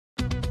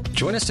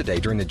Join us today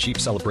during the Jeep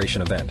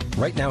Celebration event.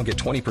 Right now, get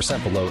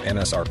 20% below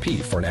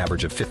MSRP for an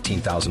average of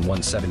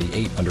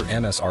 $15,178 under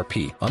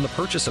MSRP on the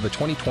purchase of a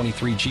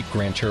 2023 Jeep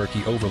Grand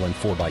Cherokee Overland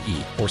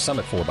 4xE or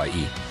Summit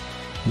 4xE.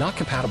 Not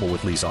compatible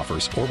with lease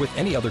offers or with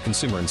any other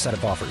consumer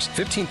incentive offers.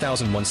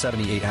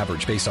 $15,178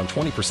 average based on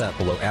 20%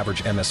 below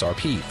average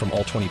MSRP from all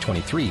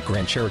 2023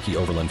 Grand Cherokee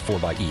Overland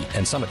 4xE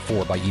and Summit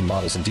 4xE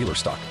models in dealer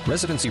stock.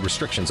 Residency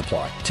restrictions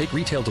apply. Take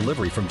retail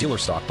delivery from dealer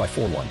stock by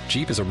 4/1.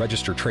 Jeep is a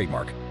registered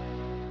trademark.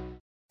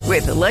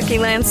 With the Lucky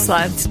Land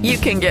Slots, you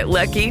can get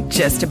lucky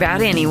just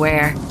about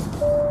anywhere.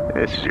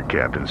 This is your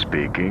captain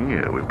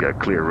speaking. We've got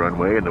clear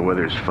runway and the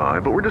weather's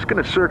fine, but we're just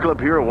going to circle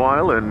up here a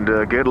while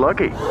and get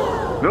lucky.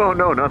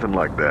 No, nothing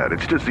like that.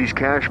 It's just these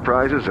cash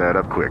prizes add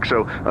up quick.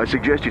 So I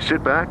suggest you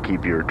sit back,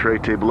 keep your tray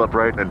table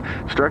upright, and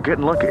start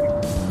getting lucky.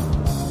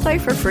 Play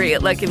for free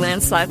at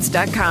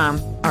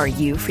LuckyLandSlots.com. Are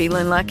you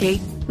feeling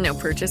lucky? No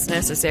purchase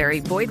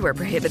necessary. Void where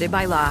prohibited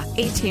by law.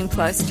 18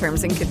 plus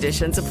terms and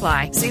conditions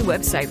apply. See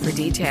website for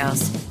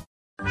details.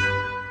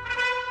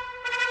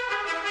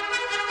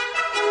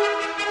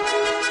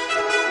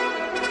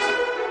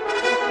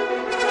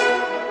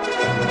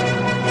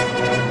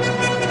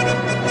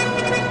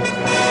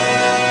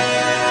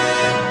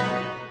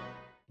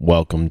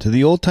 Welcome to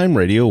the Old Time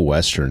Radio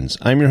Westerns.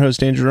 I'm your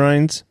host, Andrew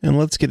Rines, and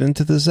let's get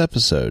into this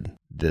episode.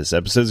 This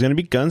episode is going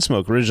to be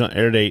Gunsmoke. Original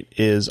air date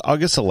is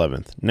August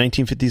 11th,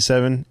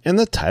 1957, and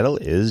the title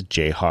is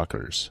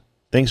Jayhawkers.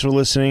 Thanks for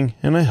listening,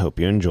 and I hope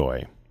you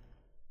enjoy.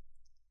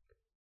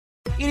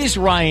 It is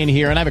Ryan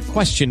here, and I have a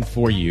question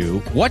for you.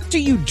 What do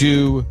you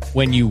do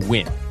when you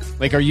win?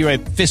 Like, are you a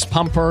fist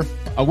pumper,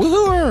 a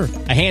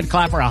woohooer, a hand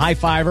clapper, a high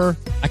fiver?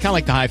 I kind of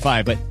like the high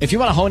five, but if you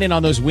want to hone in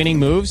on those winning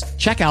moves,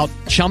 check out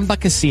Chumba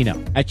Casino.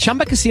 At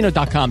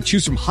ChumbaCasino.com,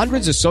 choose from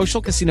hundreds of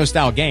social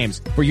casino-style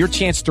games for your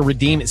chance to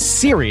redeem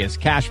serious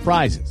cash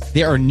prizes.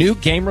 There are new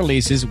game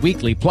releases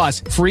weekly,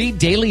 plus free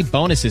daily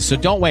bonuses, so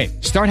don't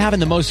wait. Start having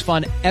the most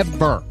fun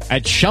ever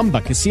at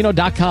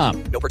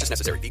ChumbaCasino.com. No purchase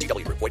necessary.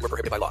 VGW. Void where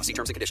prohibited by law. See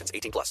terms and conditions.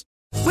 18 plus.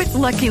 With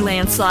Lucky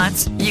Land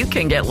Slots, you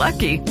can get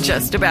lucky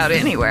just about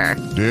anywhere.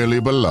 Dearly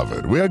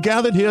beloved, we are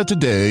gathered here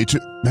today to...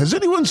 Has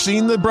anyone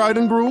seen the bride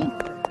and groom?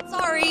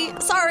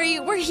 Sorry,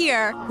 we're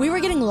here. We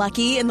were getting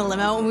lucky in the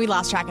limo and we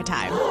lost track of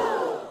time.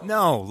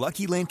 No,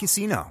 Lucky Land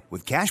Casino,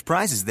 with cash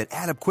prizes that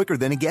add up quicker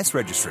than a guest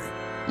registry.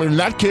 In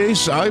that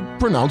case, I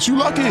pronounce you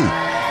lucky.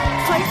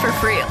 Play for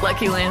free at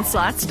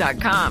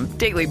LuckyLandSlots.com.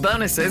 Daily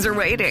bonuses are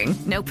waiting.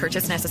 No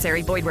purchase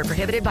necessary. Void where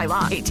prohibited by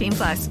law. 18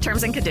 plus.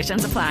 Terms and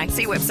conditions apply.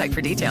 See website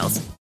for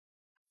details.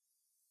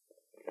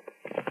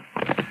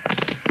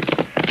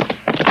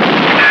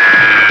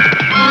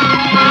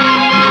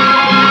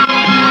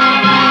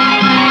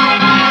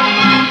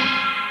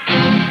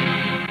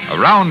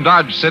 Around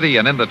Dodge City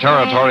and in the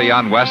territory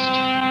on West,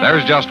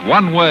 there's just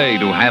one way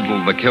to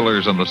handle the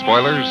killers and the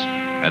spoilers,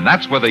 and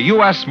that's with a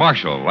U.S.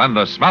 Marshal and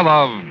the smell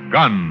of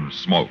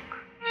Gunsmoke.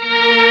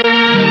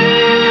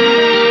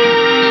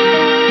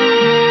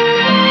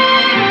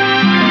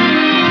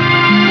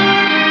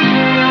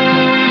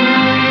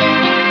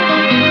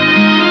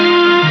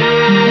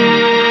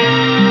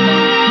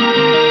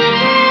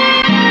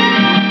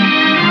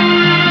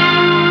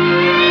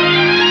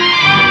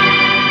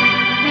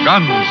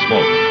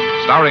 Gunsmoke,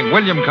 starring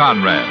William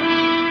Conrad,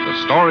 the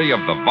story of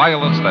the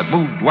violence that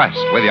moved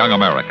west with young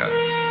America,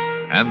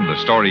 and the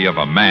story of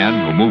a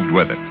man who moved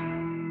with it.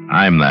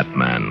 I'm that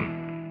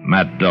man,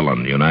 Matt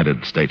Dillon,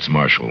 United States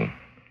Marshal.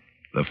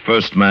 The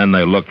first man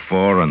they look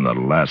for and the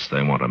last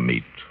they want to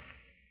meet.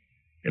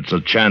 It's a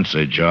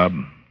chancy job,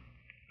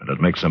 and it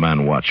makes a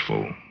man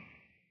watchful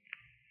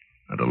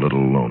and a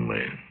little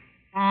lonely.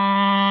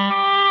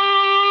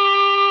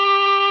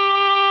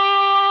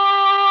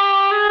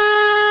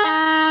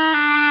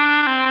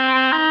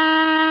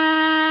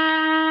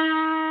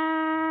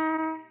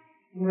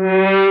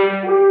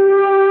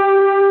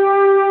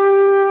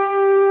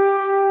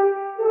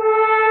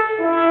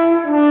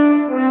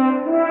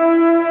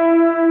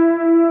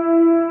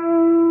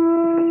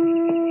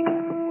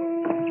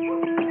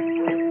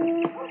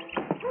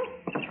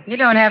 You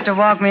don't have to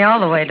walk me all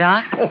the way,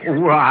 Doc. Oh,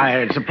 why,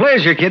 it's a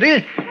pleasure,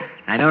 Kitty.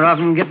 I don't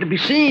often get to be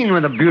seen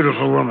with a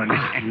beautiful woman.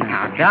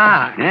 Now,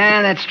 Doc.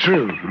 Yeah, that's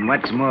true. And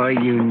what's more,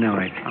 you know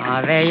it.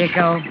 Oh, there you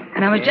go.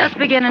 And I was just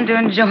beginning to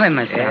enjoy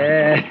myself.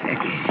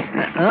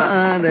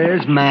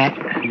 There's Matt.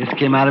 Just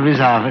came out of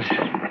his office.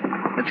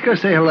 Let's go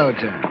say hello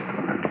to him.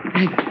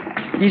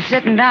 He's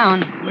sitting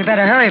down. We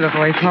better hurry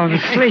before he falls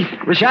asleep.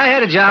 Wish I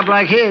had a job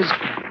like his.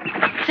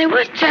 Say,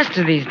 where's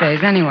Chester these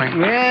days, anyway?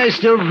 Yeah, he's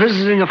still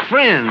visiting a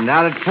friend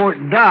out at Fort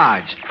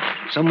Dodge.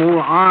 Some old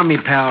army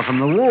pal from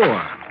the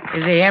war.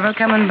 Is he ever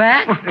coming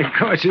back? Well, of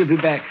course he'll be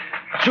back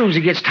as soon as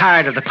he gets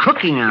tired of the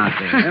cooking out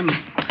there.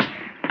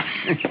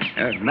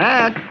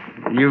 Matt,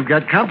 you've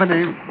got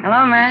company.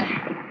 Hello, Matt.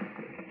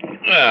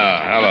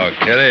 Well, hello,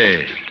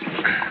 Kitty.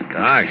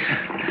 Doc,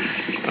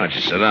 why don't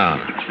you sit down?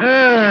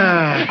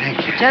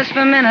 Thank you. Just for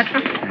a minute.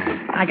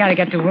 I gotta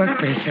get to work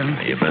pretty soon.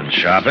 You been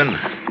shopping?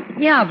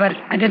 Yeah, but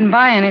I didn't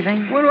buy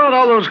anything. What about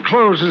all those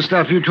clothes and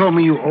stuff you told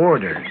me you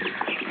ordered?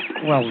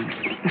 Well,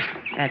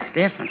 That's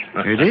different.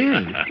 It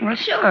is. Well,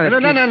 sure.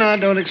 No,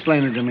 don't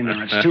explain it to me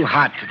now. It's too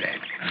hot today.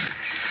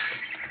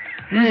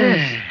 Who's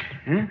this?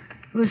 Huh?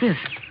 Who's this?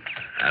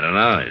 I don't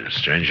know. He's a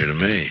stranger to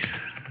me.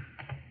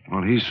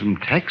 Well, he's from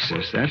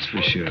Texas, that's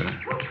for sure.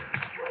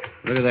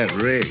 Look at that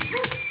rig.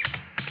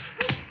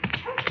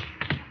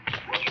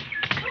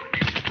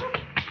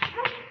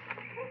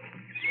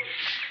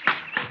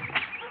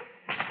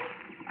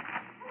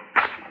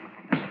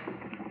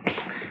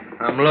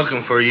 I'm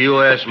looking for a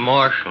U.S.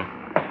 Marshal.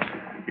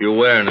 You're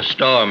wearing a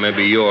star.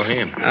 Maybe you're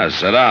him. Now,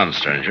 sit down,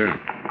 stranger.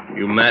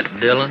 You Matt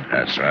Dillon?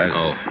 That's right.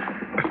 Oh.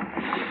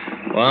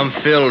 Well,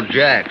 I'm Phil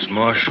Jacks,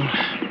 Marshal.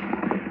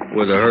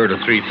 With a herd of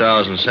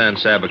 3,000 San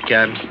Saba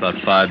cattle, about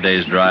 5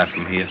 days' drive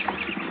from here.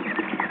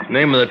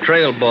 Name of the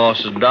trail boss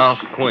is Dolph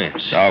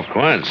Quince. Dolph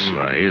Quince?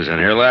 Well, he was in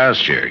here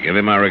last year. Give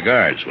him my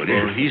regards, will you?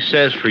 Well, he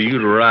says for you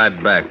to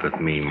ride back with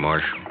me,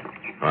 Marshal.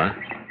 What?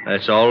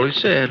 That's all he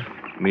said.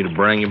 Me to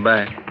bring you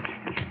back.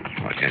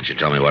 Well, can't you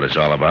tell me what it's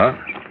all about?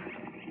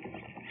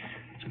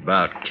 It's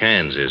about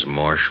Kansas,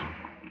 Marshal.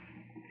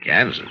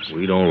 Kansas?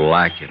 We don't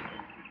like it.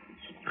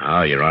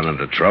 Oh, you're running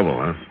into trouble,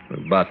 huh?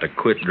 We're about to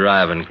quit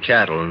driving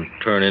cattle and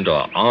turn into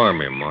an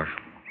army, Marshal.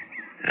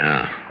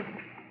 Yeah.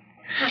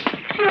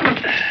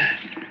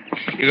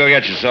 You go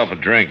get yourself a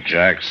drink,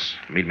 Jacks.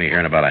 Meet me here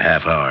in about a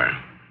half hour.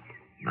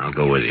 I'll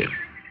go with you.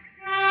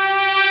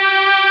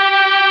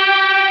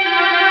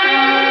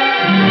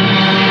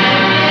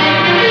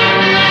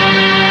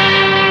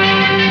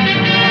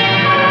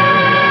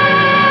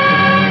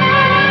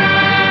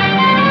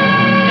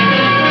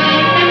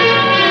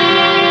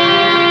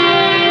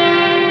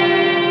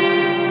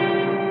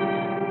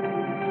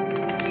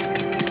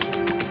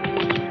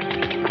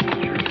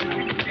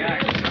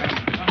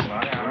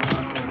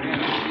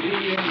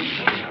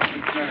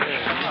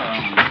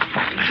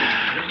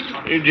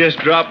 You just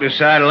drop your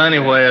saddle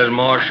anywhere,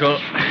 Marshal.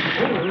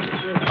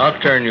 I'll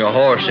turn your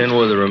horse in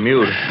with a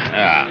remuda.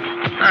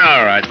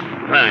 All right.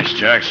 Thanks,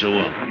 Jack. So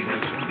will.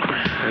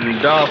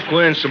 And Dolph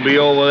Quince will be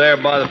over there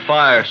by the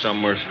fire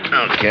somewhere.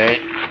 Okay.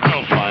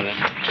 I'll find it.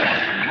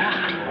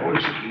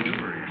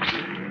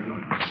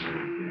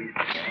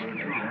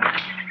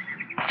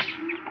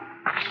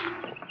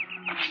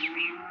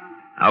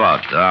 Hello,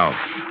 Dolph.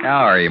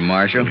 How are you,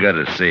 Marshal?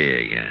 Good to see you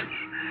again.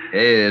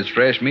 Hey, it's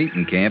fresh meat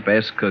in camp.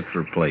 Ask the cook for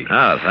a plate.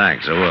 Oh,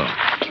 thanks. I will.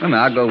 Well,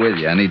 now, I'll go with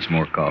you. I need some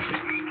more coffee.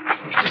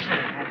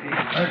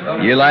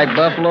 You like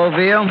buffalo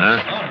veal?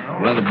 Huh?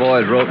 One of the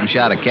boys wrote and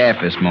shot a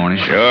calf this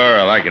morning. Sure,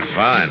 I like it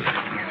fine.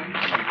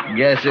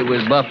 Guess it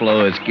was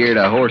buffalo that scared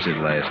our horses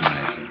last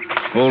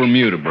night. Whole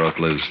remuda broke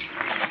loose.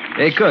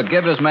 Hey, cook,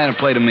 give this man a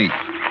plate of meat.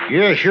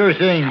 Yeah, sure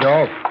thing,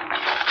 Dolph.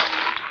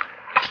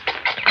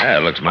 Yeah,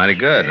 it looks mighty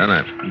good,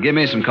 doesn't it? Give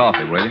me some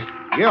coffee, will you?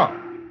 Yeah.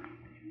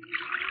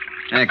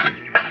 Thank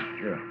you.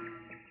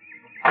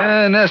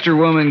 Nestor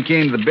woman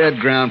came to the bed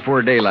ground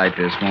before daylight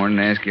this morning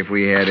and asked if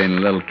we had any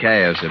little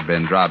calves that had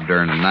been dropped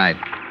during the night.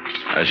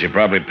 She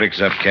probably picks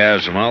up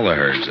calves from all the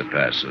herds that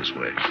pass this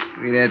way.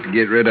 We'd have to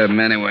get rid of them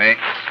anyway.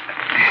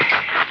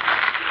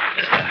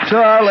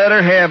 So I'll let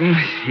her have them,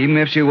 even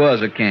if she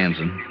was a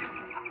Kansan.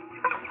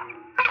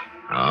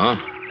 Oh?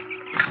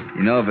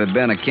 You know, if it had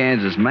been a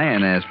Kansas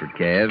man asked for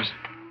calves,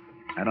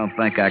 I don't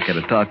think I could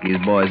have talked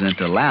these boys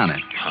into allowing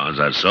it. Oh, is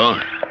that so?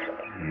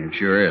 It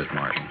sure is,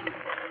 Martin.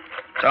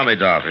 Tell me,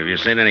 Dolph, have you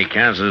seen any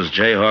Kansas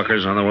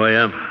Jayhawkers on the way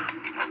up?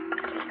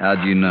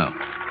 How'd you know?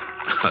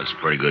 That's a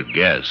pretty good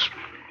guess.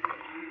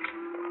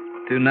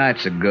 2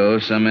 nights ago,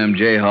 some of them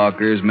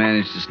Jayhawkers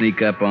managed to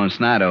sneak up on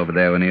Snider over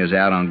there when he was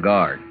out on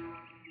guard.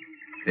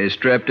 They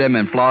stripped him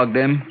and flogged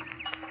him,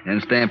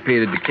 then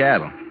stampeded the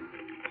cattle.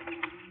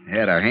 We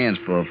had our hands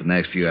full for the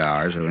next few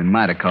hours, or we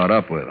might have caught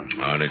up with them.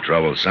 Any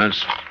trouble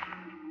since?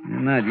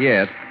 Not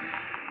yet.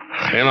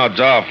 You know,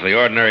 Dolph, the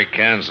ordinary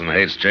Kansan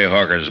hates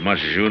Jayhawkers as much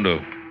as you do.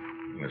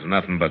 There's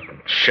nothing but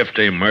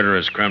shifty,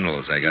 murderous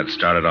criminals. They got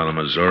started on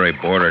the Missouri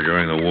border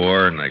during the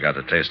war, and they got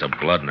the taste of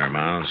blood in their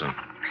mouths.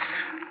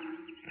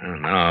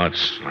 And now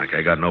it's like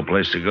I got no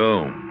place to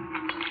go.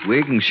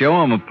 We can show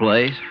them a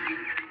place.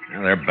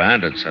 Yeah, they're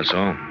bandits, that's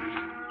all.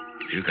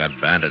 You got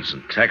bandits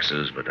in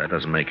Texas, but that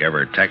doesn't make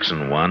every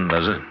Texan one,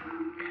 does it?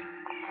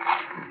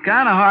 It's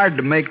kind of hard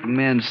to make the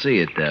men see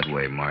it that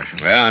way, Marshal.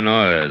 Yeah, I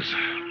know it is.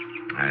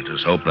 I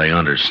just hope they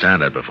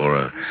understand it before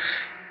a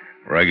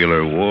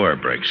regular war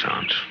breaks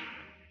out.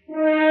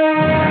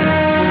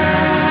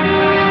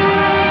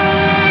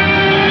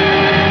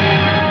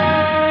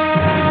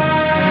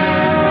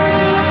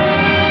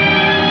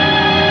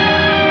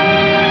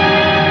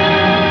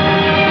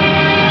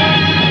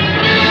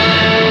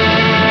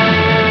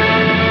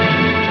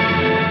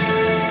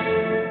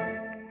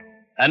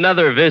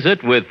 Another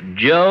visit with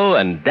Joe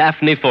and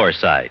Daphne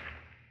Forsythe.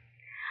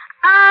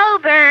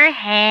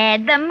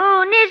 Overhead, the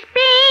moon is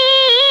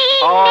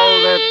beaming.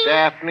 Hold it,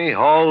 Daphne,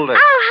 hold it.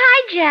 Oh,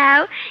 hi,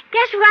 Joe.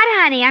 Guess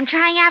what, honey? I'm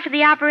trying out for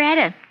the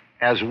operetta.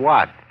 As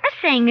what? A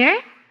singer.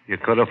 You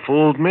could have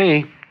fooled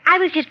me. I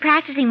was just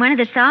practicing one of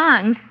the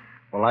songs.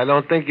 Well, I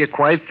don't think you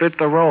quite fit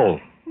the role.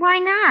 Why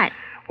not?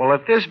 Well,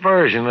 if this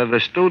version of the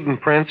Student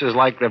Prince is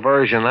like the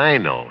version I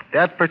know,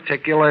 that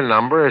particular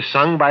number is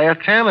sung by a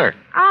tenor.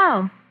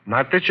 Oh,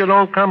 Not that you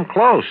don't come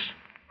close,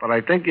 but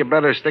I think you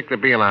better stick to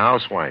being a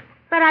housewife.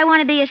 but I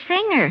want to be a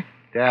singer.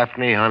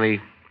 Daphne,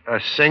 honey, a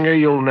singer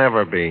you'll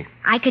never be.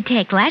 I could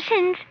take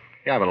lessons.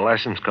 Yeah, but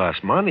lessons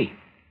cost money.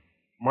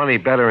 Money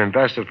better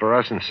invested for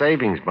us in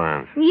savings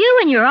bonds. You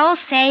and your old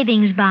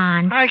savings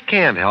bond. I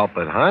can't help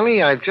it,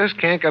 honey. I just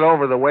can't get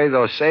over the way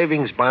those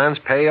savings bonds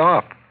pay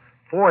off.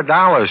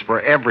 $4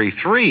 for every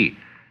 3.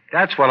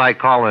 That's what I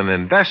call an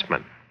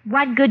investment.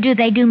 What good do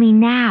they do me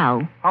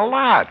now? A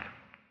lot.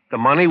 The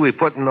money we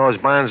put in those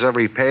bonds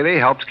every payday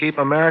helps keep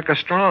America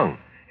strong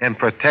and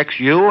protects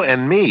you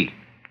and me.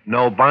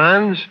 No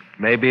bonds,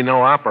 maybe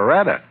no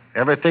operetta.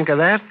 Ever think of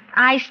that?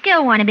 I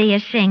still want to be a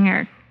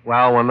singer.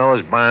 Well, when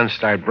those bonds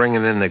start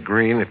bringing in the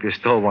green, if you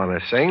still want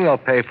to sing, they'll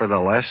pay for the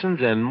lessons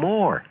and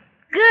more.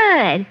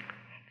 Good.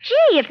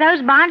 Gee, if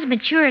those bonds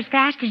mature as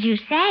fast as you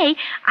say,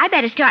 I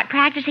better start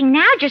practicing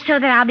now just so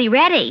that I'll be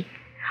ready.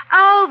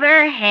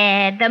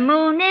 Overhead, the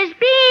moon is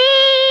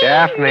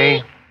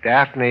beaming.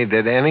 Daphne,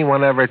 did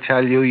anyone ever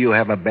tell you you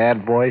have a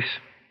bad voice?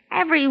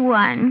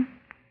 Everyone.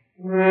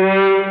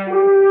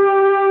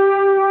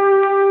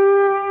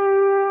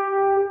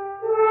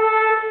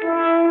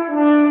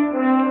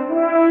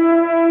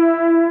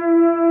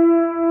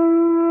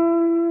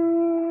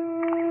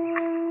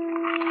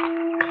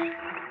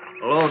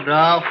 Hello,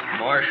 Dolph.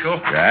 Marshal.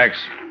 Jax.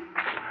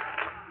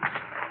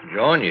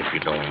 Join you if you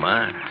don't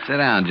mind. Sit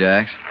down,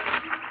 Jax.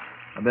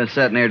 I've been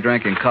sitting here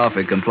drinking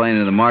coffee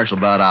complaining to the marshal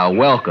about our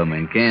welcome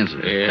in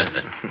Kansas. Yeah.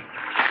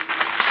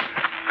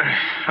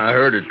 I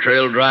heard the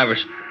trail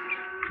drivers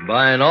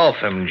buying off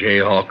them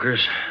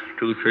Jayhawkers.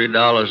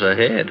 $2-3 a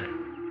head.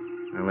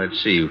 Now,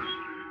 let's see.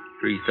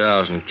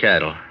 3,000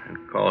 cattle.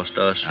 It cost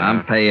us...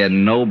 I'm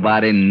paying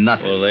nobody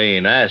nothing. Well, they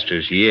ain't asked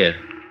us yet.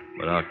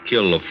 But I'll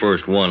kill the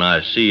first one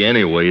I see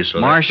anyway, so...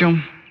 Marshal,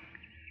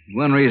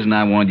 one reason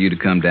I wanted you to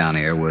come down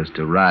here was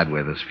to ride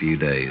with us a few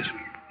days.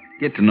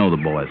 Get to know the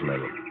boys a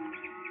little.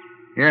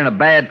 You're in a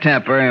bad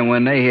temper, and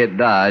when they hit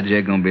Dodge,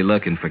 they're going to be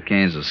looking for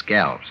Kansas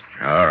scalps.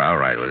 All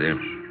right with you.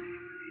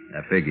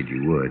 I figured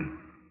you would.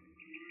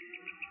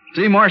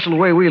 See, Marshal, the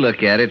way we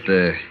look at it,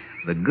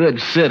 the good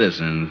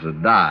citizens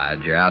of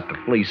Dodge are out to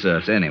fleece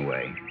us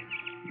anyway.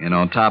 And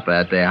on top of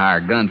that, they hire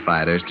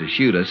gunfighters to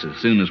shoot us as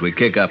soon as we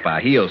kick up our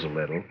heels a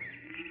little.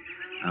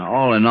 Now,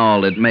 all in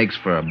all, it makes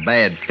for a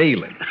bad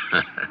feeling.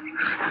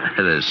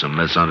 There's some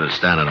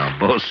misunderstanding on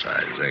both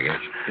sides, I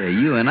guess. Yeah,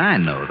 you and I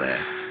know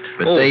that.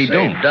 But they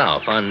don't. Say,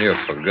 Dolph, I near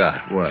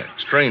forgot. What?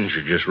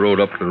 Stranger just rode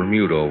up to the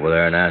remuda over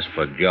there and asked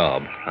for a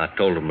job. I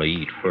told him to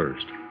eat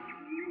first.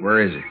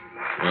 Where is he?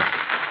 Well,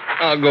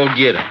 I'll go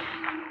get him.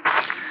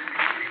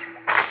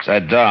 Say,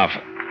 Dolph,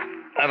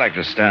 I'd like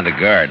to stand a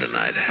guard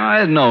tonight. Oh,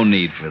 there's no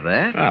need for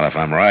that. Well, if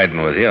I'm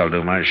riding with you, I'll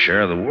do my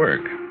share of the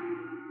work.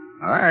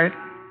 All right.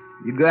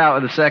 You go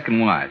out with the second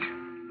watch.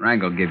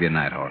 Rango will give you a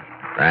night horse.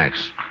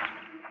 Thanks.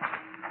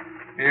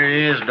 Here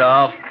he is,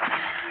 Dolph.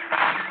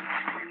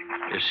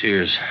 This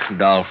here's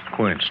Dolph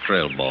Quince,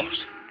 trail boss.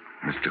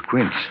 Mr.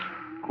 Quince.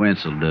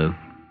 Quince will do.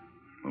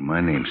 Well,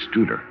 my name's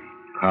Studer.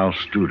 Carl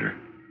Studer.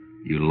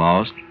 You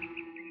lost?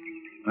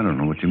 I don't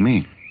know what you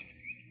mean.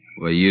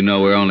 Well, you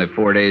know we're only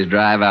 4 days'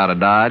 drive out of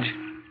Dodge.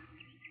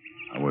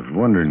 I was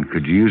wondering,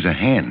 could you use a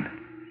hand?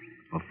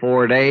 For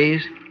 4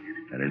 days?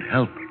 That'd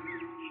help.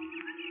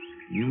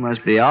 You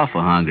must be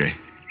awful hungry.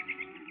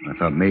 I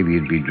thought maybe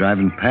you'd be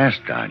driving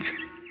past Dodge.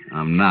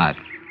 I'm not.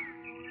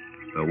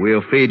 But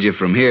we'll feed you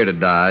from here to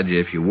Dodge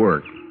if you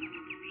work.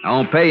 I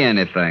won't pay you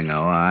anything,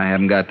 though. I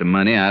haven't got the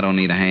money. I don't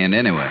need a hand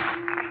anyway.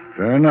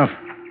 Fair enough.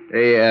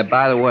 Hey,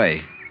 by the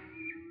way,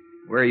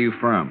 where are you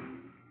from?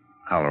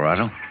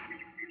 Colorado.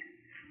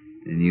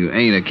 And you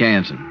ain't a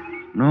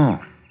Kansan? No.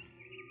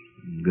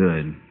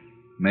 Good.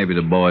 Maybe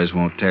the boys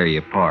won't tear you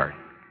apart.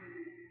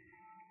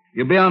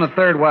 You'll be on the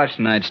third watch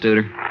tonight,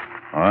 Studer.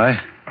 All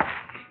right.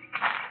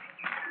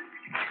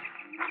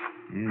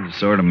 He's the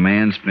sort of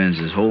man spends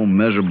his whole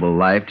miserable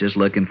life just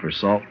looking for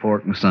salt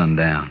pork and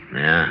sundown.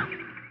 Yeah.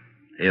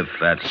 If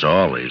that's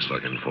all he's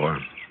looking for.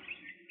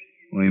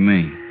 What do you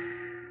mean?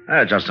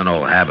 Just an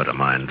old habit of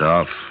mine,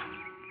 Dolph.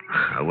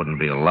 I wouldn't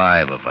be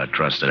alive if I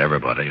trusted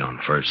everybody on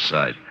first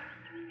sight.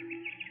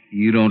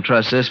 You don't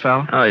trust this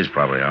fellow? Oh, he's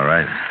probably all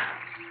right.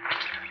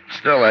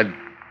 Still, I'd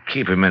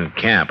keep him in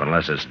camp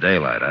unless it's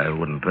daylight. I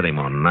wouldn't put him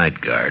on night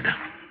guard.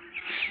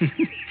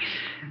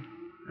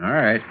 All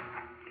right.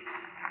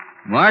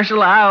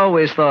 Marshal, I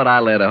always thought I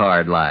led a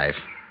hard life.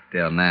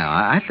 Till now.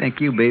 I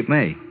think you beat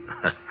me.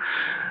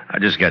 I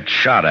just get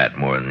shot at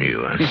more than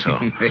you, so...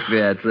 Maybe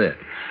that's it.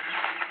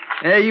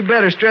 Yeah, you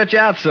better stretch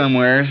out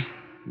somewhere.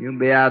 You'll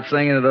be out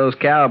singing to those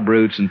cow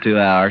brutes in 2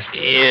 hours.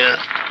 Yeah.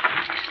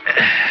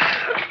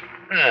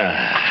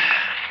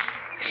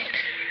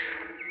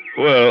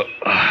 Well,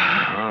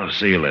 I'll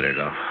see you later,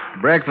 Dolph.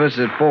 Breakfast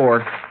at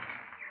 4.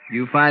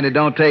 You find it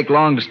don't take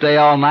long to stay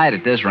all night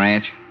at this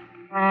ranch.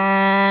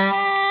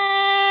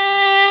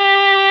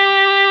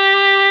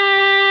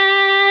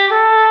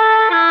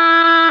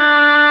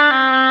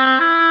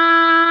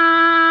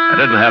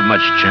 didn't have much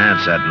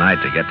chance that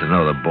night to get to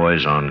know the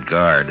boys on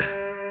guard.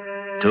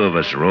 Two of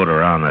us rode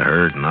around the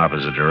herd in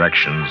opposite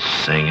directions,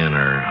 singing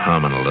or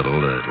humming a little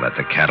to let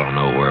the cattle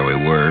know where we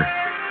were.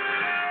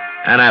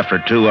 And after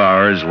 2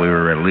 hours, we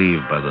were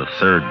relieved by the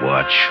third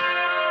watch.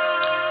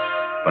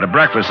 But at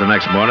breakfast the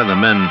next morning, the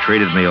men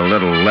treated me a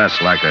little less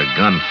like a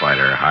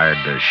gunfighter hired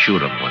to shoot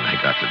them when they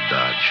got to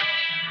Dodge.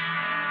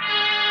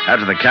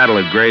 After the cattle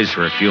had grazed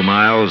for a few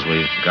miles,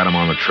 we got them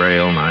on the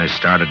trail, and I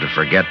started to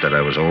forget that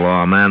I was a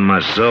lawman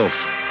myself.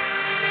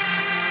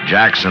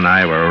 Jax and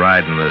I were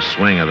riding the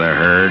swing of the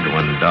herd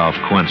when Dolph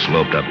Quince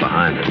loped up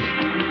behind us.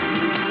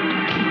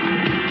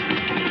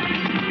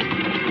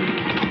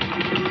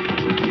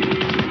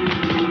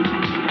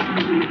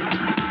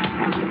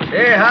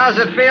 Hey, how's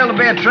it feel to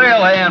be a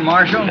trailhand,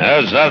 Marshal?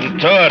 There's nothing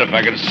to it if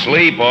I could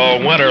sleep all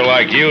winter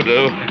like you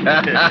do.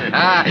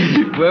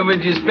 Where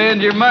would you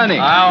spend your money?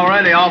 I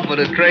already offered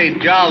to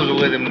trade jobs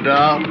with him,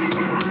 Dolph.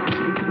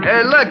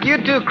 Hey, look,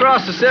 you two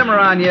crossed the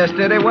Cimarron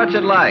yesterday. What's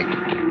it like?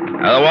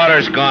 Now, the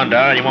water's gone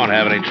down. You won't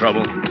have any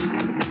trouble.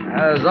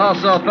 I was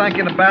also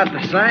thinking about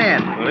the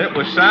sand. Well, it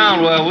was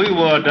sound where we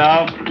were,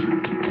 Dolph.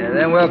 Yeah,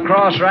 then we'll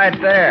cross right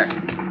there.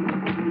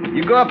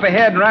 You go up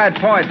ahead and ride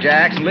point,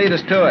 Jax, and lead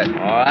us to it. All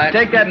right.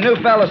 Take that new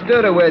fella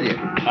Studer with you.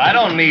 I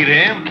don't need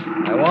him.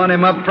 I want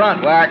him up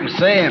front where I can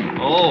see him.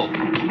 Oh,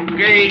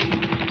 okay.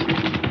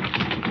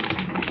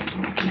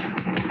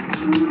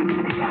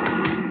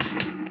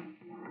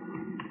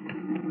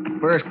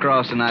 First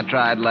crossing I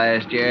tried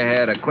last year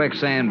had a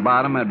quicksand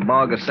bottom and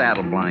bog of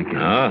saddle blanket.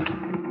 Oh?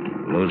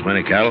 Lose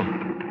many cattle?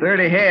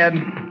 30 head.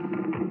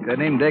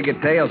 Couldn't even dig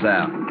your tails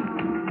out.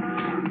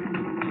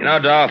 You know,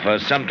 Dolph, I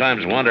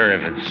sometimes wonder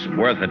if it's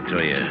worth it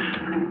to you,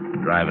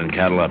 driving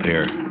cattle up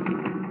here.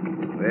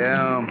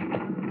 Well,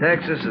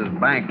 Texas is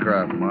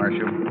bankrupt,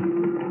 Marshal.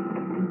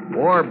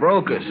 War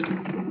broke us.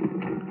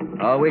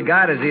 All we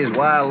got is these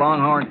wild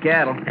longhorn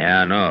cattle.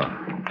 Yeah, I know.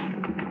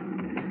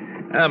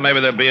 Well, maybe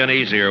there'll be an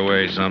easier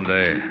way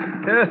someday.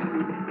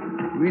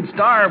 We'd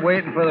starve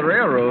waiting for the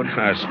railroad.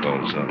 I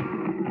suppose so.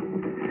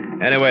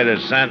 Anyway, the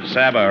San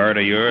Saba herd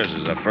of yours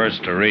is the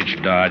first to reach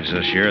Dodge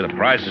this year. The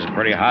price is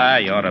pretty high.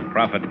 You ought to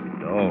profit,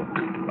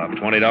 about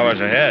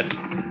 $20 a head.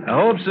 I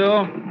hope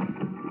so.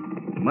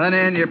 Money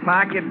in your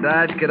pocket,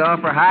 Dodge could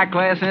offer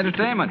high-class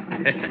entertainment.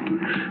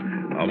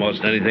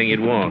 Almost anything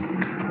you'd want.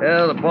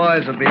 Well, the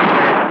boys will be...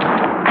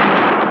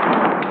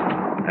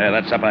 Hey,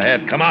 that's up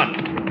ahead. Come on.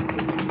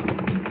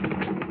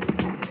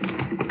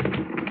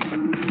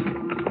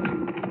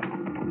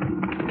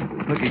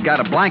 Look, he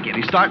got a blanket.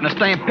 He's starting to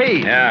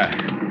stampede.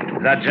 Yeah.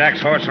 Is that Jack's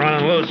horse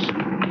running loose?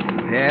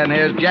 Yeah, and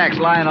there's Jack's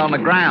lying on the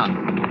ground.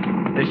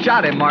 They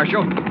shot him,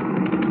 Marshal.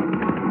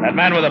 That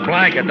man with a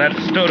blanket, that's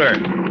Studer.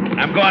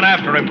 I'm going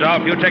after him,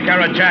 Dolph. You take care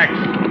of Jack's.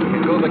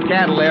 Go the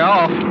cattle, they're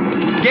off.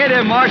 Get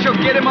him, Marshal.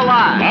 Get him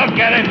alive. I'll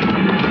get him.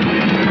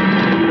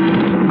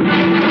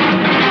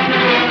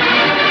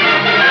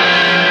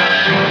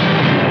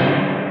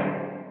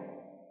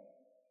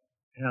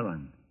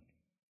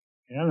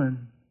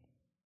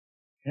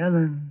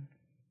 Helen.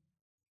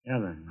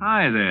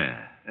 Hi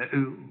there.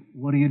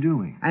 What are you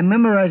doing? I'm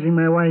memorizing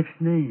my wife's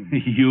name.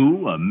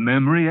 You, a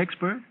memory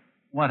expert?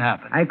 What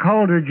happened? I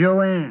called her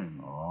Joanne.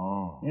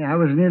 Oh. Yeah, I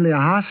was nearly a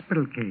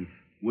hospital case.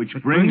 Which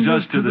brings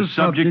us to the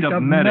subject of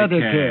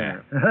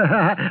Medicare.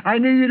 I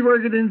knew you'd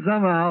work it in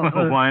somehow.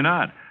 Well, why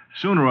not?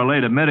 Sooner or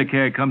later,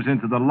 Medicare comes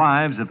into the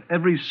lives of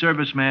every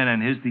serviceman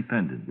and his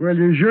dependents. Well,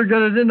 you sure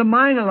got it into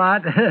mine a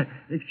lot.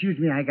 Excuse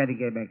me, I got to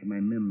get back to my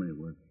memory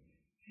work.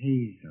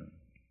 Hazel.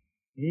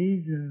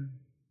 You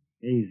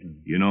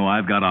know,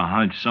 I've got a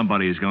hunch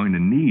somebody is going to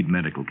need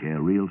medical care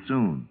real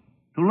soon.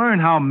 To learn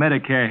how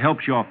Medicare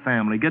helps your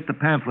family, get the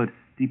pamphlet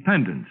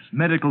Dependents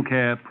Medical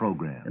Care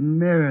Program.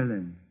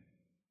 Maryland.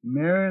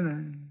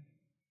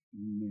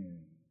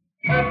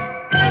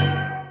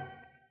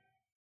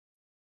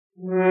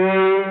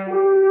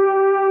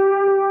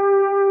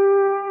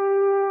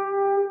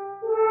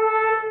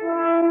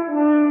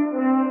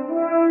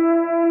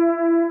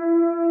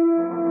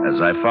 As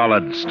I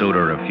followed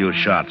Studer, a few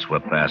shots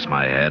whipped past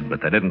my head,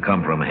 but they didn't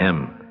come from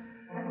him.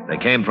 They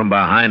came from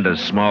behind a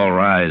small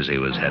rise he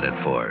was headed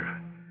for.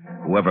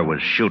 Whoever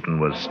was shooting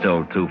was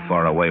still too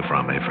far away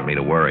from me for me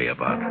to worry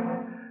about.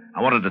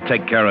 I wanted to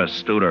take care of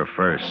Studer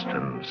first,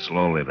 and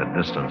slowly the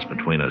distance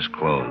between us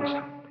closed.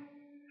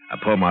 I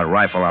pulled my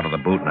rifle out of the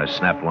boot and I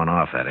snapped one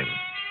off at him.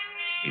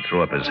 He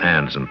threw up his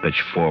hands and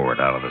pitched forward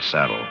out of the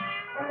saddle.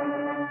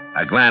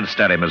 I glanced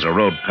at him as I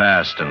rode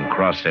past and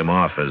crossed him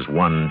off as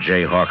one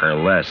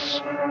Jayhawker less.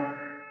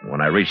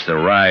 When I reached the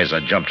rise, I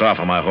jumped off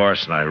of my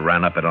horse and I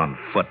ran up it on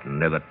foot, and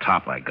near the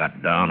top I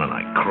got down and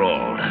I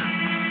crawled.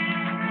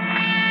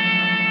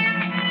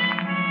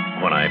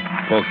 When I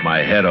poked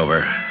my head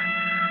over,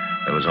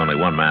 there was only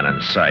one man in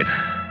sight.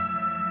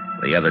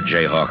 The other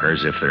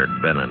Jayhawkers, if there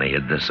had been any,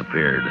 had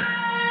disappeared.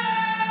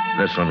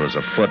 This one was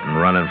afoot and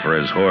running for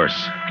his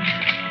horse.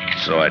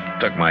 So I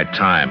took my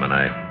time and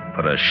I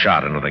put a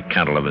shot into the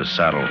cantle of his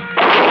saddle.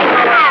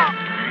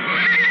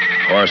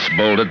 Horse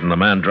bolted and the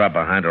man dropped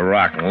behind a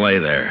rock and lay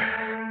there.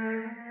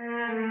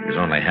 He was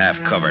only half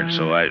covered,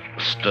 so I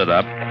stood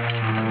up.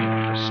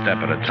 A step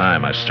at a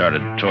time, I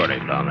started toward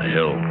him down the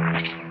hill.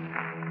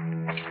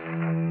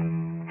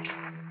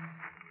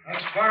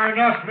 That's far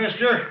enough,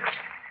 mister.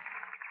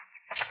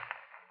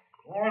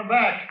 Going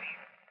back.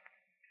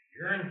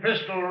 You're in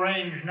pistol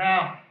range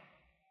now.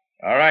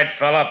 All right,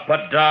 fella,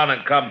 put down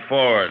and come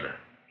forward.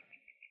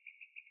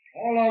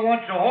 All I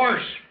want's a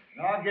horse,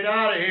 and I'll get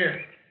out of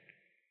here.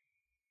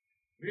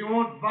 We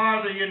won't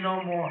bother you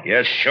no more.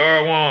 You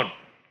sure won't.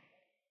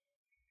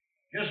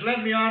 Just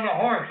let me on the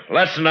horse.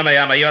 Listen to me,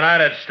 I'm a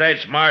United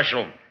States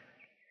Marshal.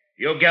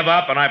 You give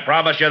up, and I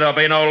promise you there'll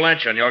be no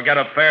lynching. You'll get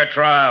a fair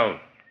trial.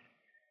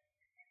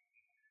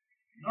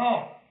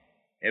 No.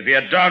 If you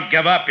don't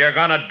give up, you're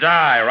gonna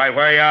die right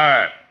where you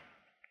are.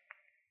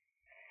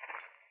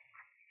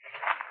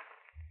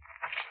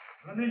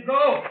 Let me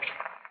go.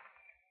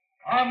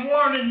 I'm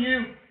warning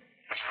you.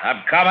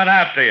 I'm coming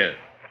after you.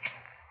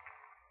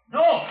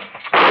 No.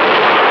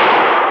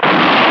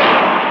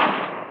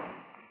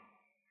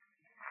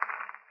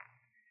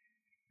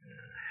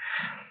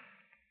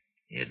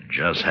 You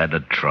just had to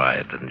try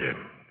it, didn't you?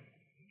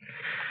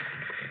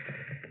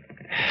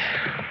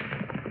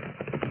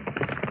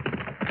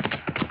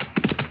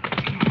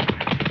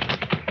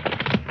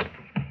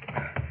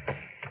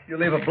 You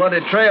leave a bloody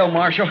trail,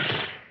 Marshal.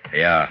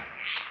 Yeah.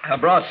 I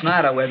brought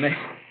Snyder with me.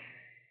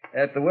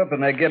 After the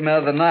whipping they gave me the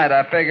other night,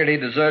 I figured he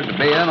deserved to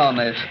be in on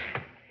this.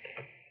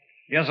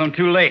 Guess I'm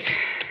too late.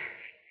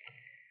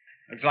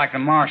 Looks like the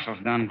marshal's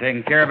done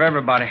taking care of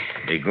everybody.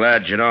 Be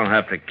glad you don't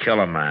have to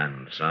kill a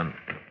man, son.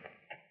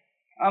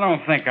 I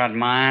don't think I'd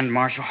mind,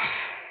 Marshal.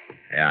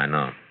 Yeah, I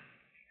know.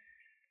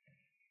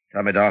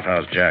 Tell me, Dolph,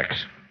 how's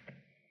Jax?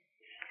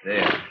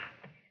 There.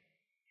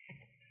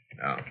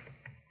 Oh.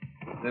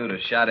 Dude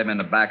has shot him in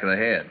the back of the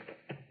head.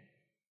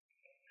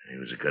 He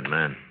was a good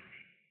man.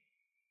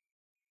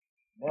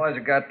 Boys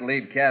have got the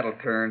lead cattle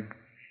turned.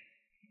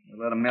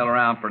 We'll let them mill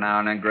around for now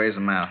and then graze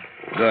them out.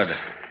 Good.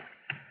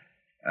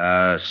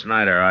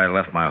 Snyder, I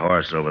left my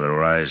horse over the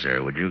rise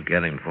there. Would you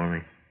get him for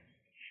me?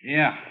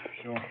 Yeah,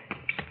 sure.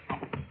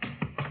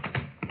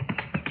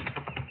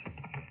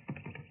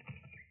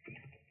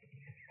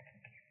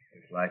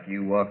 Looks like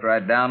you walked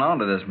right down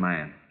onto this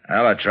man.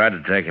 Well, I tried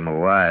to take him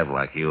alive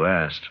like you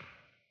asked.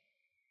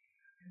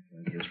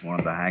 I just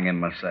wanted to hang him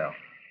myself.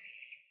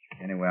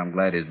 Anyway, I'm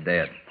glad he's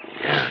dead.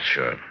 Yeah,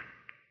 sure.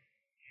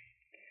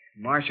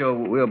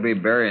 Marshal, we'll be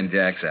burying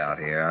Jax out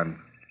here. I'm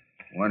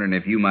wondering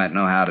if you might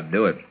know how to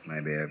do it.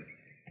 Maybe a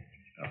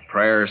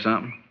prayer or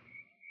something?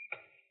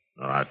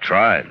 Well, I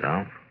tried,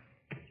 Dolph.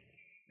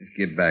 Just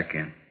get back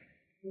in.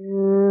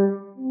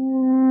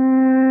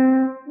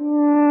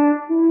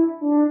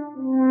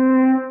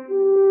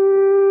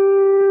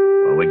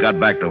 Well, we got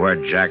back to where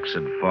Jax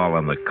had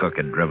fallen. The cook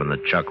had driven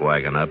the chuck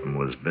wagon up and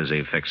was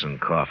busy fixing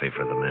coffee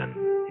for the men,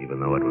 even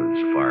though it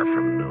was far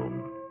from noon.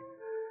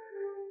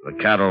 The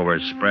cattle were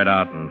spread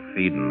out and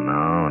feeding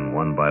now, and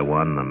one by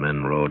one the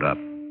men rode up,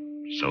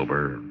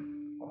 sober,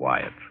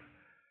 quiet.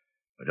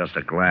 With just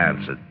a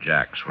glance at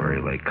Jax where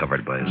he lay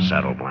covered by his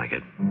saddle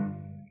blanket.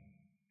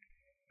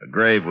 A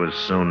grave was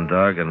soon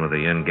dug, and with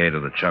the end gate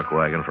of the chuck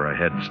wagon for a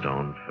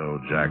headstone,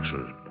 Phil Jax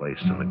was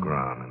placed in the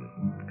ground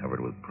and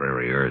covered with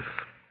prairie earth.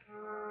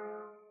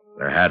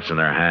 Their hats in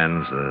their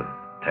hands, the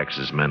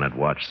Texas men had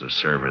watched the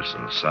service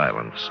in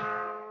silence.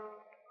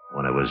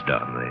 When it was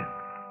done,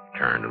 they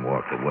turned and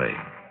walked away.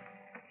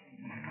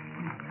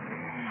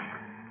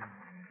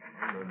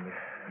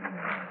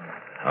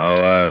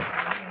 Oh,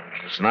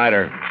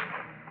 Snyder.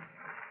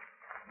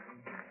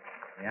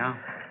 Yeah?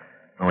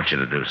 I want you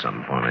to do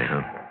something for me,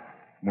 huh?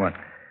 What?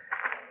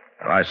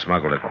 Well, I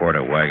smuggled a quart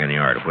of wagon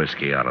yard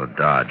whiskey out of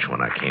Dodge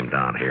when I came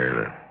down here.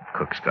 The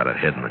cook's got it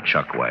hid in the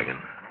chuck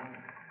wagon.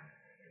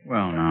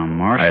 Well, now,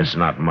 Marshal. It's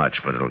not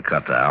much, but it'll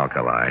cut the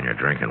alkali in your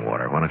drinking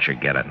water. Why don't you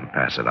get it and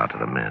pass it out to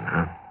the men,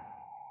 huh?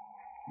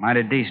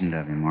 Mighty decent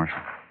of you, Marshal.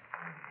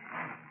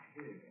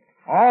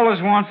 All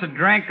us wants a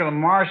drink of the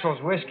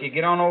Marshal's whiskey.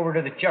 Get on over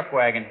to the chuck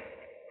wagon.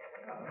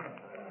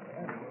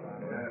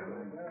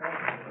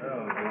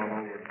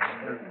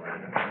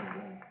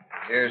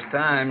 There's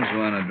times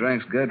when a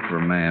drink's good for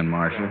a man,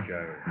 Marshal.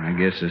 I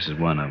guess this is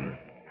one of them.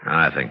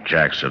 I think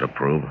Jack should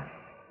approve.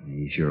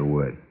 He sure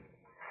would.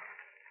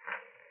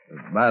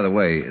 By the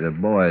way, the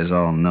boys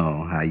all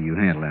know how you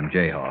handle them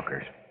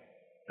Jayhawkers.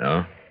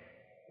 No?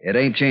 It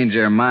ain't changed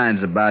their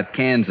minds about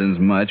Kansans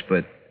much,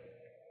 but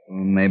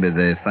maybe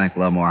they think a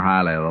lot more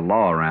highly of the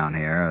law around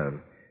here.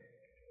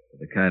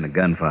 The kind of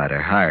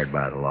gunfighter hired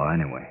by the law,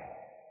 anyway.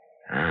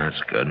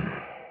 That's good.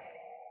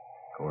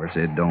 Of course,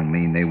 it don't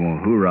mean they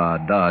won't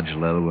hoorah Dodge a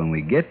little when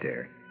we get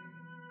there.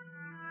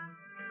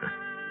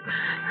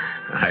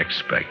 I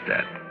expect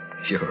that.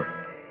 Sure.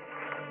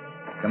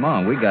 Come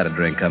on, we got a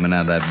drink coming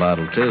out of that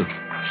bottle, too.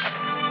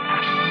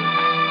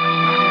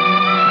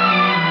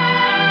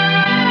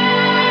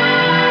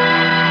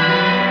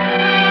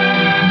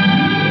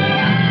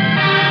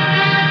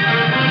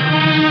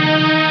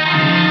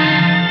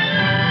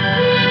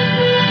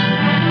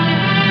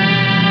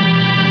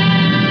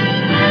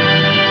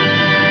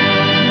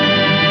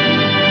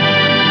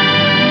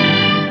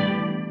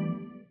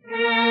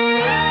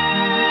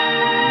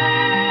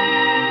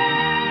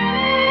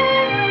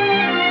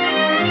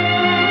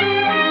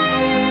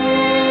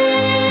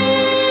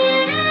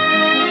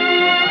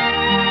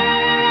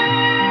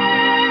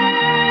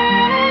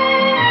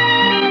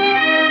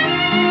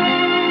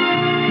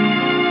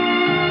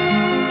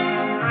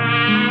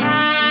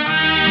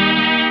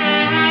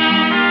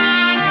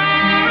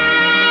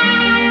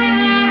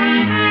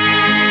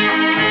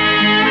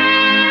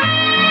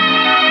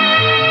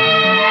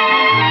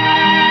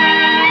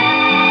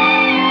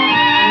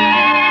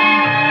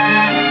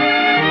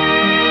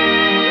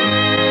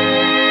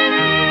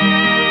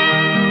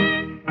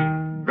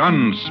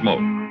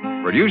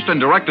 Gunsmoke. Produced and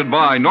directed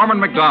by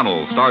Norman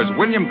McDonald, stars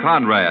William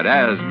Conrad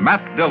as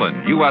Matt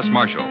Dillon, U.S.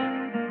 Marshal.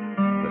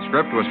 The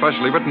script was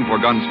specially written for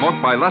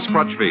Gunsmoke by Les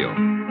Crutchfield,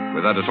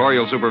 with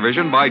editorial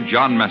supervision by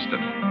John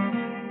Meston.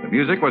 The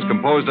music was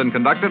composed and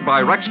conducted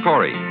by Rex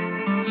Corey.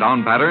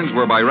 Sound patterns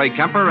were by Ray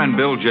Kemper and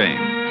Bill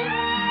James.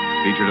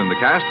 Featured in the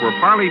cast were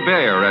Parley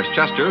Bear as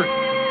Chester,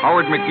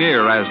 Howard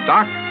McNear as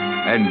Doc,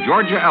 and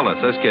Georgia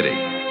Ellis as Kitty.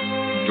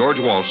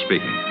 George Walsh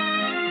speaking.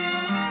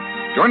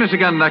 Join us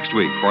again next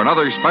week for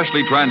another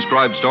specially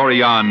transcribed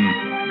story on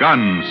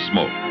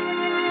Gunsmoke.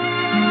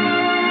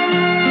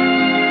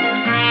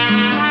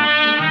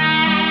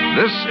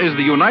 This is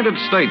the United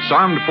States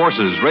Armed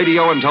Forces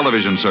Radio and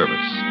Television Service.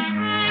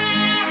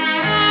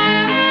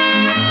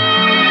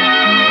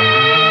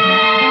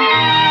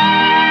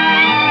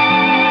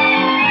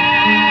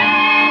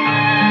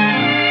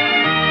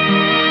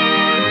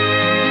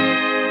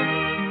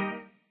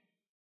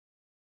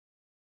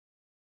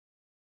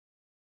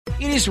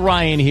 It is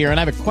Ryan here, and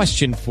I have a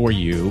question for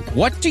you.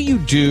 What do you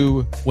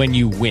do when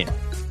you win?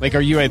 Like,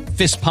 are you a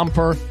fist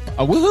pumper,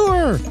 a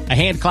woohooer, a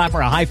hand clapper,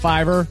 a high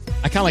fiver?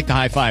 I kind of like the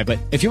high five, but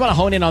if you want to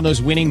hone in on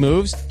those winning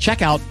moves,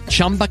 check out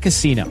Chumba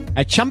Casino.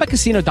 At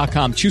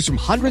ChumbaCasino.com, choose from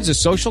hundreds of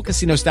social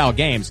casino-style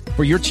games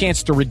for your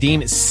chance to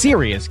redeem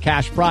serious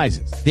cash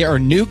prizes. There are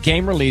new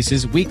game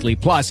releases weekly,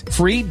 plus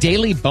free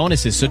daily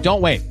bonuses. So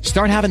don't wait.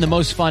 Start having the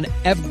most fun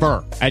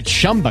ever at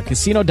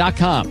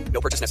ChumbaCasino.com.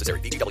 No purchase necessary.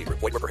 VGW.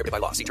 Void where prohibited by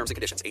law. See terms and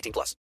conditions.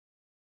 18+.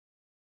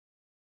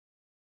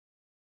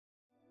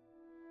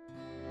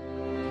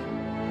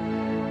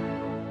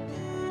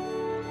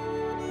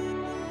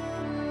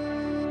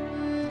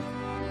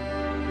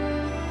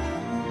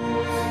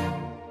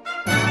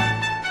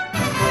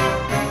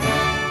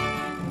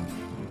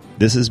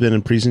 This has been a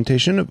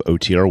presentation of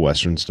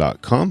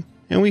OTRWesterns.com,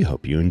 and we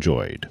hope you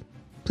enjoyed.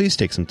 Please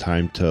take some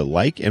time to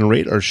like and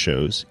rate our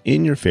shows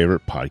in your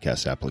favorite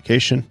podcast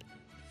application.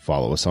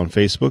 Follow us on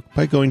Facebook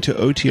by going to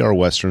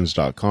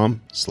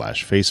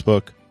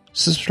OTRWesterns.com/Facebook.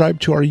 Subscribe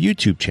to our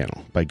YouTube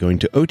channel by going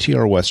to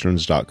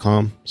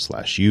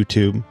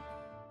OTRWesterns.com/YouTube.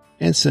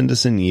 And send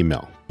us an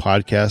email,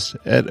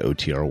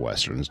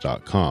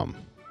 podcast@OTRWesterns.com.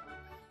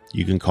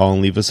 You can call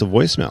and leave us a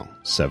voicemail,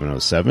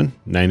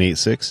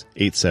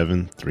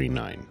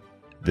 707-986-8739.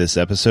 This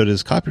episode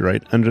is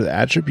copyright under the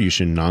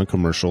Attribution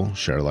Non-Commercial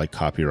Share-alike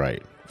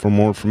copyright. For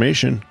more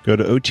information, go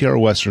to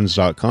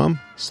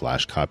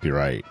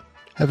OTRWesterns.com/copyright.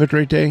 Have a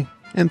great day,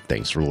 and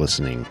thanks for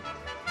listening.